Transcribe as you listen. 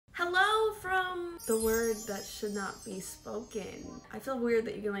The word that should not be spoken. I feel weird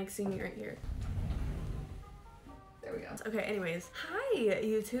that you can like see me right here. There we go. Okay, anyways. Hi,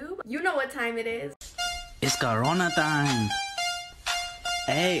 YouTube. You know what time it is. It's Corona time.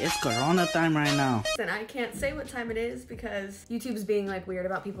 Hey, it's Corona time right now. And I can't say what time it is because YouTube's being like weird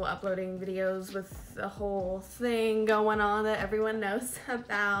about people uploading videos with the whole thing going on that everyone knows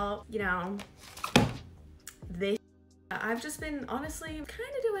about, you know, this. I've just been honestly kind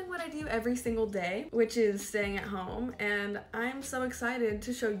of doing what I do every single day, which is staying at home, and I'm so excited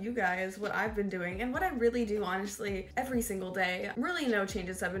to show you guys what I've been doing and what I really do honestly every single day. Really no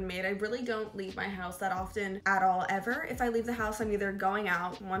changes have been made. I really don't leave my house that often at all ever. If I leave the house, I'm either going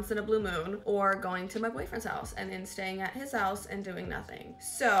out once in a blue moon or going to my boyfriend's house and then staying at his house and doing nothing.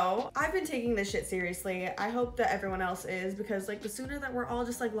 So I've been taking this shit seriously. I hope that everyone else is, because like the sooner that we're all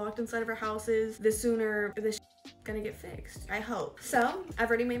just like locked inside of our houses, the sooner this gonna get fixed, I hope. So I've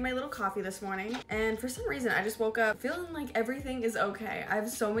already made my little coffee this morning, and for some reason I just woke up feeling like everything is okay. I have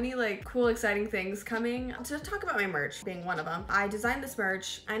so many like cool exciting things coming. To talk about my merch being one of them, I designed this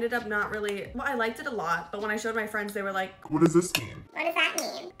merch. I ended up not really, well, I liked it a lot, but when I showed my friends, they were like, what does this mean? What does that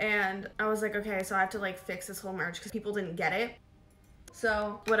mean? And I was like, okay, so I have to like fix this whole merch because people didn't get it.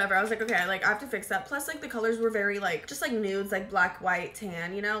 So whatever, I was like, okay, like I have to fix that. Plus like the colors were very like just like nudes, like black, white,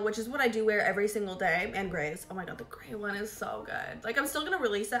 tan, you know, which is what I do wear every single day, and grays. Oh my god, the gray one is so good. Like I'm still gonna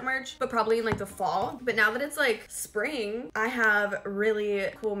release that merch, but probably in like the fall. But now that it's like spring, I have really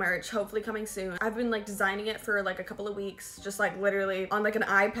cool merch hopefully coming soon. I've been like designing it for like a couple of weeks, just like literally on like an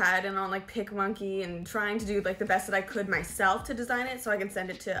iPad and on like PicMonkey, and trying to do like the best that I could myself to design it so I can send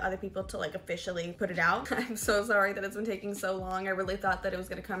it to other people to like officially put it out. I'm so sorry that it's been taking so long. I really thought that it was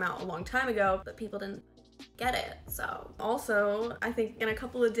gonna come out a long time ago, but people didn't get it. So also, I think in a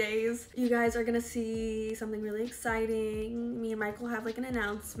couple of days, you guys are gonna see something really exciting. Me and Michael have like an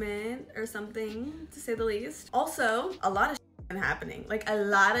announcement or something, to say the least. Also, a lot of been happening, like a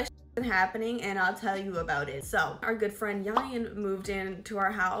lot of been happening, and I'll tell you about it. So our good friend Yan moved into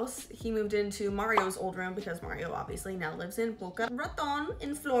our house. He moved into Mario's old room because Mario obviously now lives in Boca Raton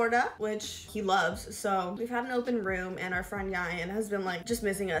in Florida, which he loves. So we've had an open room, and our friend Yan has been like just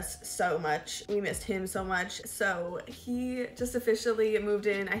missing us so much. We missed him so much. So he just officially moved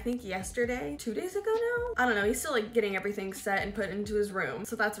in, I think yesterday, 2 days ago now. I don't know, he's still like getting everything set and put into his room.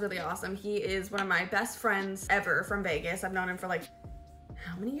 So that's really awesome. He is one of my best friends ever from Vegas. I've known him for like,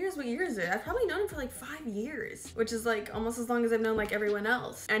 how many years? What year is it? I've probably known him for like 5 years, which is like almost as long as I've known like everyone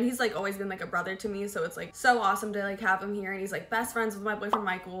else. And he's like always been like a brother to me, so it's like so awesome to like have him here. And he's like best friends with my boyfriend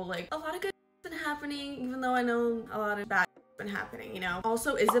Michael. Like a lot of good been happening, even though I know a lot of bad been happening, you know.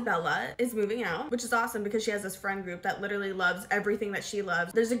 Also, Isabella is moving out, which is awesome because she has this friend group that literally loves everything that she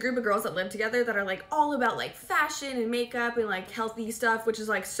loves. There's a group of girls that live together that are like all about like fashion and makeup and like healthy stuff, which is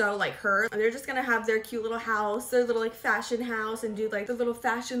like so like her. And they're just gonna have their cute little house, their little like fashion house, and do like the little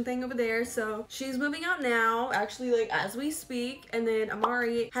fashion thing over there. So she's moving out now, actually, like as we speak. And then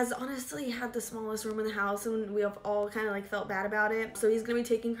Amari has honestly had the smallest room in the house, and we have all kind of like felt bad about it. So he's gonna be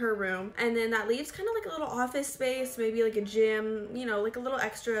taking her room, and then that leaves kind of like a little office space, maybe like a gym, you know, like a little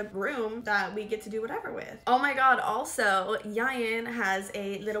extra room that we get to do whatever with. Oh my god, also Yan has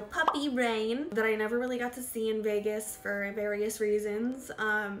a little puppy, Rain, that I never really got to see in Vegas for various reasons.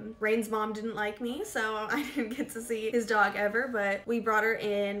 Rain's mom didn't like me, so I didn't get to see his dog ever, but we brought her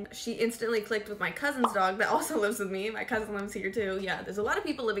in. She instantly clicked with my cousin's dog that also lives with me. My cousin lives here too. Yeah, there's a lot of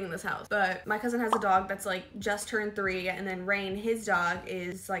people living in this house, but my cousin has a dog that's like just turned 3, and then Rain, his dog,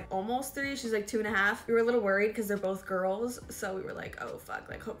 is like almost 3. She's like 2.5. We were a little worried because they're both girls, so we were like, oh fuck,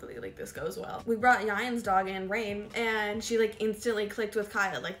 like hopefully like this goes well. We brought Yan's dog in, Rain, and she like instantly clicked with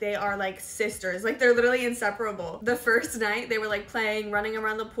Kaya. Like they are like sisters, like they're literally inseparable. The first night they were like playing, running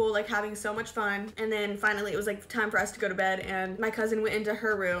around the pool, like having so much fun, and then finally it was like time for us to go to bed, and my cousin went into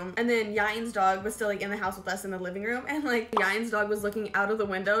her room, and then Yan's dog was still like in the house with us in the living room, and like Yan's dog was looking out of the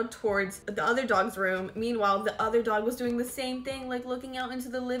window towards the other dog's room. Meanwhile, the other dog was doing the same thing, like looking out into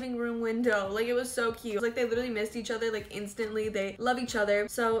the living room window. Like it was so cute. Like they literally missed each other like instantly. They love each other.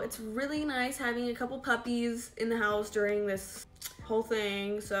 So it's really nice having a couple puppies in the house during this whole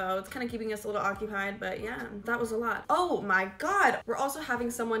thing, so it's kind of keeping us a little occupied. But yeah, that was a lot. Oh my god, we're also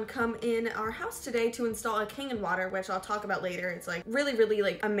having someone come in our house today to install a Kangen water, which I'll talk about later. It's like really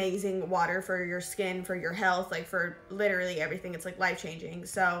like amazing water for your skin, for your health, like for literally everything. It's like life-changing.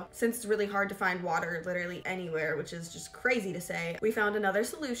 So since it's really hard to find water literally anywhere, which is just crazy to say, we found another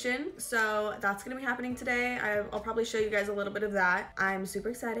solution. So that's gonna be happening today. I'll probably show you guys a little bit of that. I'm super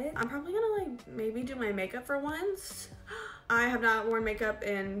excited. I'm probably gonna like maybe do my makeup for once. I have not worn makeup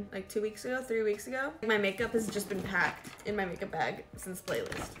in like 2 weeks ago, 3 weeks ago. My makeup has just been packed in my makeup bag since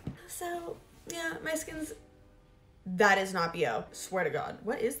playlist. So Yeah, my skin's... That is not BO. Swear to God.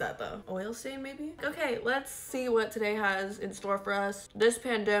 What is that though? Oil stain maybe? Okay, let's see what today has in store for us. This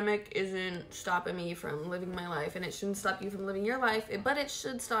pandemic isn't stopping me from living my life, and it shouldn't stop you from living your life, but it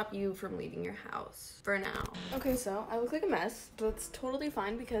should stop you from leaving your house for now. Okay, so I look like a mess. That's totally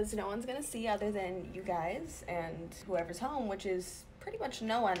fine because no one's gonna see other than you guys and whoever's home, which is pretty much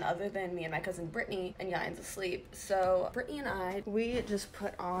no one other than me and my cousin Brittany, and Yayan's asleep. So Brittany and I, we just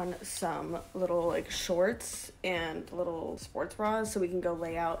put on some little like shorts and little sports bras so we can go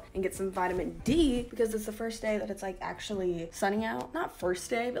lay out and get some vitamin D because it's the first day that it's like actually sunny out. Not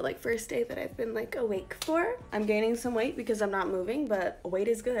first day, but like first day that I've been like awake for. I'm gaining some weight because I'm not moving, but weight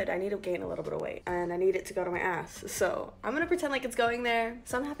is good. I need to gain a little bit of weight and I need it to go to my ass. So I'm gonna pretend like it's going there.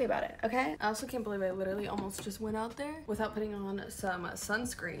 So I'm happy about it, okay? I also can't believe I literally almost just went out there without putting on some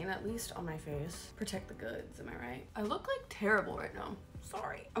sunscreen, at least on my face. Protect the goods, am I right? I look like terrible right now.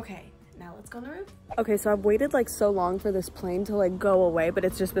 Sorry. Okay, now let's go on the roof. Okay, so I've waited like so long for this plane to like go away, but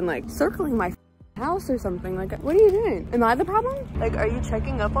it's just been like circling my house or something. Like, what are you doing? Am I the problem? Like, are you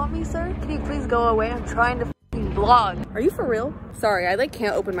checking up on me, sir? Can you please go away? I'm trying to vlog. Are you for real? Sorry, I like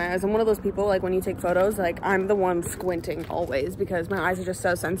can't open my eyes. I'm one of those people, like when you take photos, like I'm the one squinting always because my eyes are just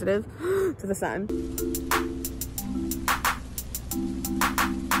so sensitive to the sun.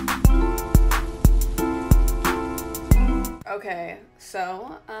 Okay,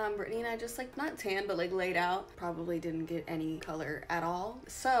 so Brittany and I just like not tan but like laid out, probably didn't get any color at all.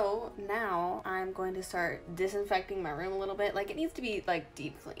 So now I'm going to start disinfecting my room a little bit. Like it needs to be like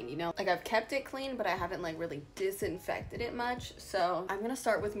deep clean, you know, like I've kept it clean but I haven't like really disinfected it much. So I'm gonna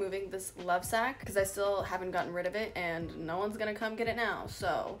start with moving this love sack because I still haven't gotten rid of it and no one's gonna come get it now.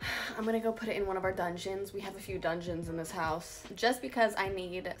 So I'm gonna go put it in one of our dungeons. We have a few dungeons in this house just because I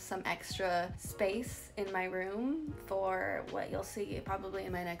need some extra space in my room for what you'll see probably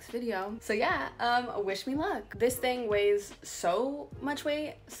in my next video. So yeah, wish me luck. This thing weighs so much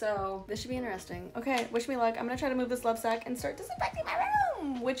weight, so this should be interesting. Okay, wish me luck. I'm gonna try to move this love sack and start disinfecting my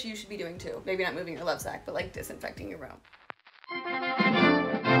room, which you should be doing too. Maybe not moving your love sack, but like disinfecting your room.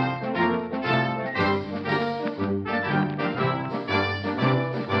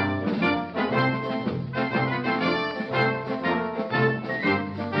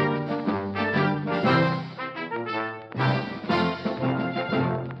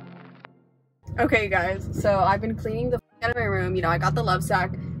 Okay guys, so I've been cleaning the out of my room. You know, I got the love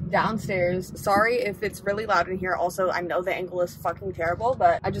sack downstairs. Sorry if it's really loud in here. Also, I know the angle is fucking terrible,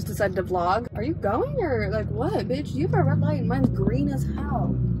 but I just decided to vlog. Are you going or like what, bitch? You have a red light and mine's green as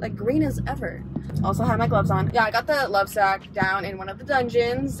hell. Like green as ever. Also have my gloves on. Yeah, I got the love sack down in one of the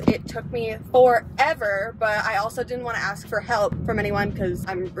dungeons. It took me forever, but I also didn't want to ask for help from anyone because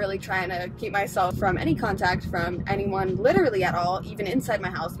I'm really trying to keep myself from any contact from anyone literally at all, even inside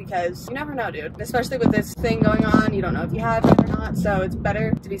my house, because you never know, dude. Especially with this thing going on, you don't know if you have it or not, so it's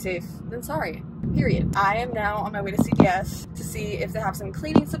better to be safe than sorry. Period. I am now on my way to CVS to see if they have some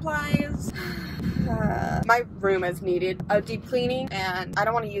cleaning supplies. My room has needed a deep cleaning and I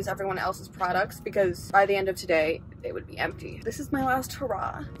don't want to use everyone else's products because by the end of today they would be empty. This is my last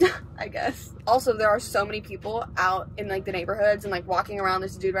hurrah, I guess. Also, there are so many people out in like the neighborhoods and like walking around.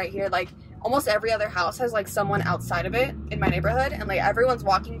 This dude right here, like almost every other house has like someone outside of it in my neighborhood, and like everyone's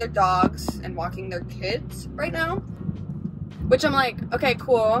walking their dogs and walking their kids right now. Which I'm like, okay,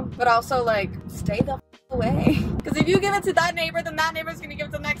 cool, but also like, stay the f away. Because if you give it to that neighbor, then that neighbor's gonna give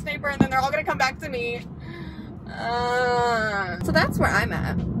it to the next neighbor, and then they're all gonna come back to me. So that's where I'm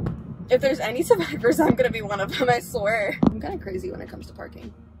at. If there's any survivors, I'm gonna be one of them, I swear. I'm kind of crazy when it comes to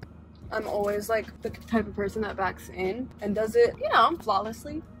parking. I'm always like the type of person that backs in and does it, you know,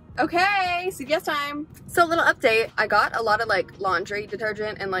 flawlessly. Okay, CVS time. So, little update. I got a lot of like laundry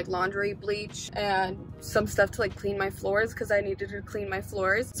detergent and like laundry bleach and some stuff to like clean my floors because I needed to clean my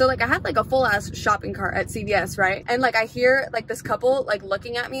floors. So like I had like a full ass shopping cart at CVS, right? And like I hear like this couple like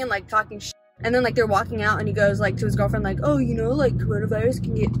looking at me and like talking shit. And then like they're walking out and he goes like to his girlfriend like, oh, you know, like coronavirus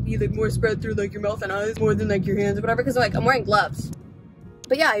can be like more spread through like your mouth and eyes more than like your hands or whatever, because like I'm wearing gloves.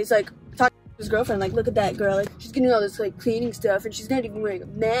 But yeah, he's like his girlfriend like, look at that girl, like she's getting all this like cleaning stuff and she's not even wearing a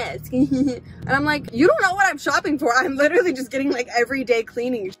mask. And I'm like, you don't know what I'm shopping for. I'm literally just getting like everyday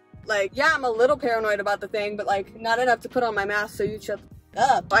cleaning. Like, yeah, I'm a little paranoid about the thing, but like not enough to put on my mask, so you shut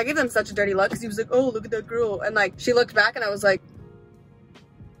up. I gave them such a dirty look because he was like, oh, look at that girl, and like she looked back and I was like,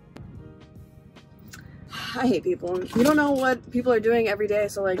 I hate people. You don't know what people are doing every day,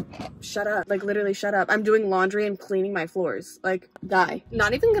 so like, shut up. Like, literally shut up. I'm doing laundry and cleaning my floors. Like, die.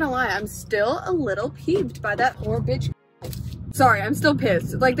 Not even gonna lie, I'm still a little peeved by that poor bitch. Sorry, I'm still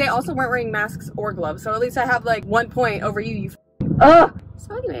pissed. Like, they also weren't wearing masks or gloves, so at least I have like 1 point over you, you Ugh!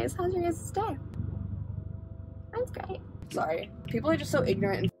 So anyways, how's your guys' day? Mine's great. Sorry. People are just so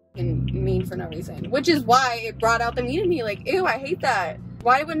ignorant and mean for no reason. Which is why it brought out the mean in me. Like, ew, I hate that.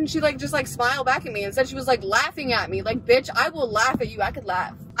 Why wouldn't she like just like smile back at me? Instead she was like laughing at me. Like, bitch, I will laugh at you. I could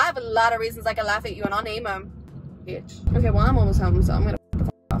laugh. I have a lot of reasons I can laugh at you and I'll name them. Bitch. Okay, well I'm almost home, so I'm gonna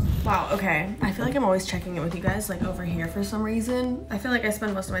off. Wow, okay. I feel like I'm always checking in with you guys like over here for some reason. I feel like I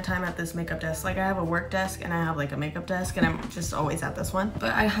spend most of my time at this makeup desk. Like I have a work desk and I have like a makeup desk and I'm just always at this one.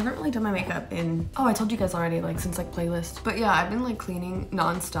 But I haven't really done my makeup in, oh, I told you guys already, like since like playlist. But yeah, I've been like cleaning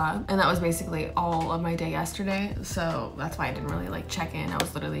non-stop and that was basically all of my day yesterday. So that's why I didn't really like check in. I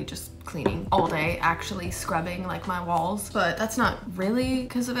was literally just cleaning all day, actually scrubbing like my walls. But that's not really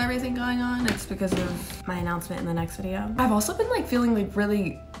because of everything going on. It's because of my announcement in the next video. I've also been like feeling like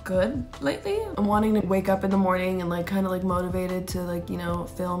really good lately. I'm wanting to wake up in the morning and like kind of like motivated to like, you know,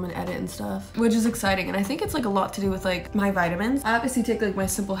 film and edit and stuff, which is exciting. And I think it's like a lot to do with like my vitamins. I obviously take like my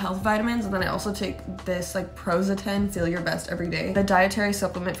Simple Health vitamins and then I also take this like Prozaten Feel Your Best Every Day, the dietary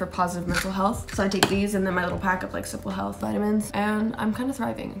supplement for positive mental health. So I take these and then my little pack of like Simple Health vitamins and I'm kind of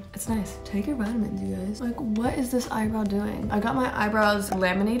thriving. It's nice. Take your vitamins, you guys. Like, what is this eyebrow doing? I got my eyebrows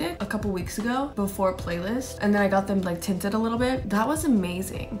laminated a couple weeks ago before playlist and then I got them like tinted a little bit. That was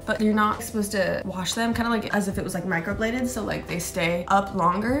amazing. But you're not supposed to wash them, kind of like as if it was like microbladed, so like they stay up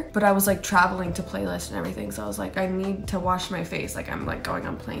longer. But I was like traveling to playlist and everything, so I was like, I need to wash my face, like I'm like going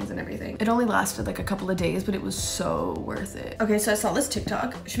on planes and everything. It only lasted like a couple of days, but it was so worth it. Okay, so I saw this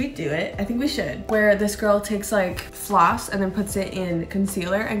TikTok. Should we do it? I think we should. Where this girl takes like floss and then puts it in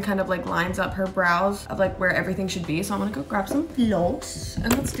concealer and kind of like lines up her brows of like where everything should be. So I'm gonna go grab some floss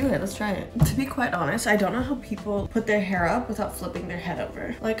and let's do it. Let's try it. To be quite honest, I don't know how people put their hair up without flipping their head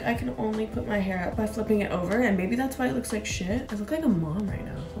over. Like I can only put my hair up by flipping it over and maybe that's why it looks like shit. I look like a mom right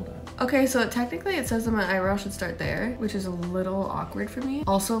now. Hold on. Okay, so technically it says that my eyebrow should start there, which is a little awkward for me.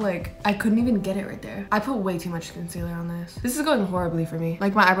 Also, like, I couldn't even get it right there. I put way too much concealer on this. This is going horribly for me.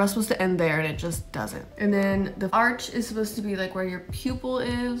 Like, my eyebrow's supposed to end there and it just doesn't. And then the arch is supposed to be like where your pupil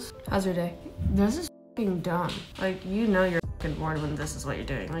is. How's your day? This is f***ing dumb. Like, you know you're f***ing bored when this is what you're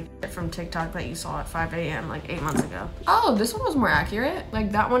doing. Like, from TikTok that you saw at 5 a.m. like 8 months ago. Oh, this one was more accurate.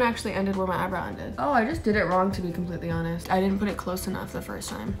 Like, that one actually ended where my eyebrow ended. Oh, I just did it wrong, to be completely honest. I didn't put it close enough the first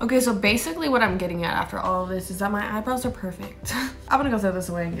time. Okay, so basically what I'm getting at after all of this is that my eyebrows are perfect. I'm gonna go throw this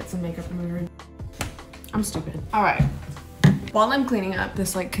away and get some makeup remover. I'm stupid. All right. While I'm cleaning up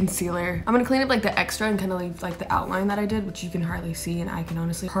this like concealer, I'm gonna clean up like the extra and kind of leave like the outline that I did, which you can hardly see and I can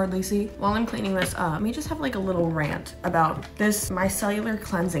honestly hardly see. While I'm cleaning this up, let me just have like a little rant about this micellar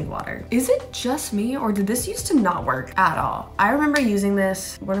cleansing water. Is it just me or did this used to not work at all? I remember using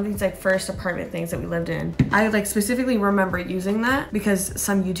this, one of these like first apartment things that we lived in. I like specifically remember using that because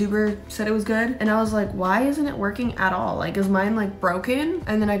some YouTuber said it was good. And I was like, why isn't it working at all? Like, is mine like broken?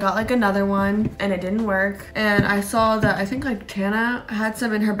 And then I got like another one and it didn't work. And I saw that I think like Tana had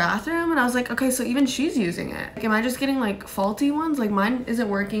some in her bathroom and I was like, okay, so even she's using it. Like, am I just getting like faulty ones? Like mine isn't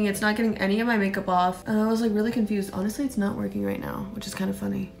working. It's not getting any of my makeup off. And I was like really confused. Honestly, it's not working right now, which is kind of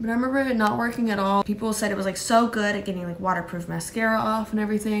funny. But I remember it not working at all. People said it was like so good at getting like waterproof mascara off and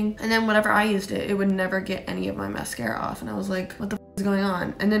everything. And then whenever I used it, it would never get any of my mascara off. And I was like, what the f is going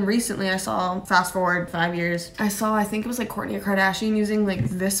on? And then recently I saw, fast forward 5 years, I saw, I think it was like Kourtney Kardashian using like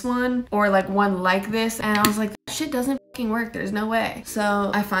this one or like one like this. And I was like, that shit doesn't fucking work. There's no way.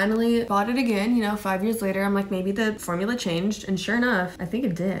 So I finally bought it again, you know, 5 years later. I'm like, maybe the formula changed. And sure enough, I think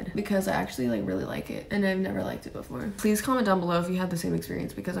it did because I actually like really like it. And I've never liked it before. Please comment down below if you had the same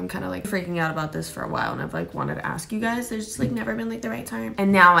experience because I'm kind of like freaking out about this for a while. And I've like wanted to ask you guys. There's just like never been like the right time.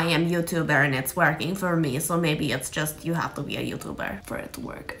 And now I am YouTuber and it's working for me. So maybe it's just you have to be a YouTuber for it to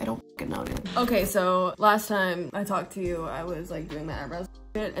work. I don't fucking know, dude. Okay, so last time I talked to you, I was like doing my eyebrows.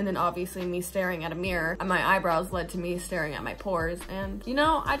 And then obviously me staring at a mirror and my eyebrows led to me staring at my pores, and you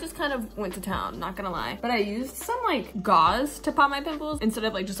know, I just kind of went to town, not gonna lie. But I used some like gauze to pop my pimples instead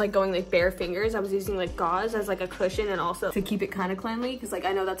of like just like going like bare fingers. I was using like gauze as like a cushion and also to keep it kind of cleanly because like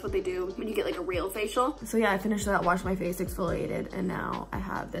I know that's what they do when you get like a real facial. So yeah, I finished that, washed my face, exfoliated, and now I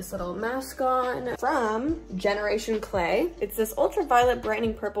have this little mask on from Generation Clay. It's this ultraviolet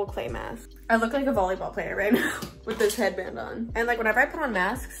brightening purple clay mask. I look like a volleyball player right now with this headband on. And like whenever I put on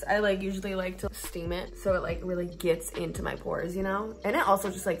masks, I like usually like to steam it so it like really gets into my pores, you know? And it also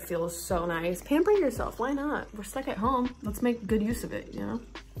just like feels so nice. Pamper yourself, why not? We're stuck at home. Let's make good use of it, you know?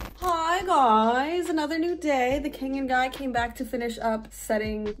 Hi, Hi guys, another new day. The Kangen guy came back to finish up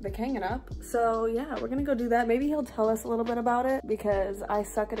setting the Kangen up. So yeah, we're gonna go do that. Maybe he'll tell us a little bit about it because I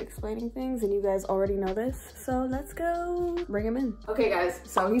suck at explaining things and you guys already know this. So let's go bring him in. Okay guys,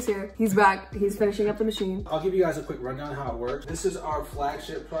 so he's here. He's back. He's finishing up the machine. I'll give you guys a quick rundown how it works. This is our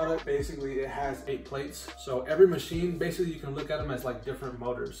flagship product. Basically, it has 8 plates. So every machine, basically you can look at them as like different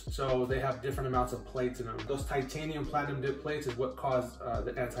motors. So they have different amounts of plates in them. Those titanium platinum dip plates is what cause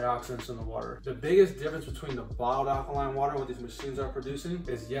the antioxidants in the water. The biggest difference between the bottled alkaline water, what these machines are producing,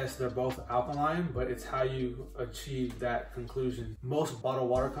 is yes, they're both alkaline, but it's how you achieve that conclusion. Most bottled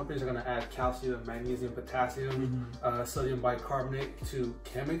water companies are going to add calcium, magnesium, potassium, sodium bicarbonate to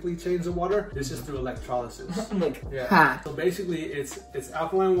chemically change the water. This is through electrolysis. So basically it's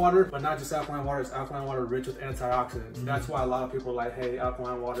alkaline water, but not just alkaline water, it's alkaline water rich with antioxidants. That's why a lot of people are like, hey,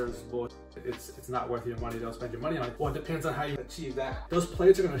 alkaline water is bullshit. It's not worth your money. Don't spend your money on it. Well, it depends on how you achieve that. Those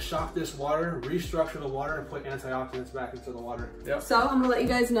plates are going to shock this water, restructure the water, and put antioxidants back into the water. Yep. So I'm gonna let you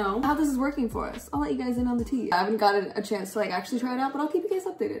guys know how this is working for us. I'll let you guys in on the tea. I haven't gotten a chance to like actually try it out, but I'll keep you guys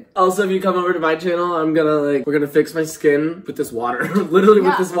updated. Also, if you come over to my channel, we're gonna fix my skin with this water. Literally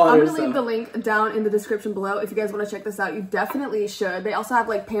with this water. I'm gonna leave the link down in the description below. If you guys want to check this out, you definitely should. They also have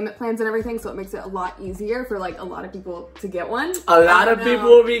like payment plans and everything, so it makes it a lot easier for like a lot of people to get one. A lot of people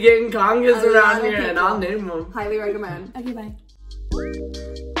will be getting congas around here, and I'll name them. Highly recommend. Okay, bye.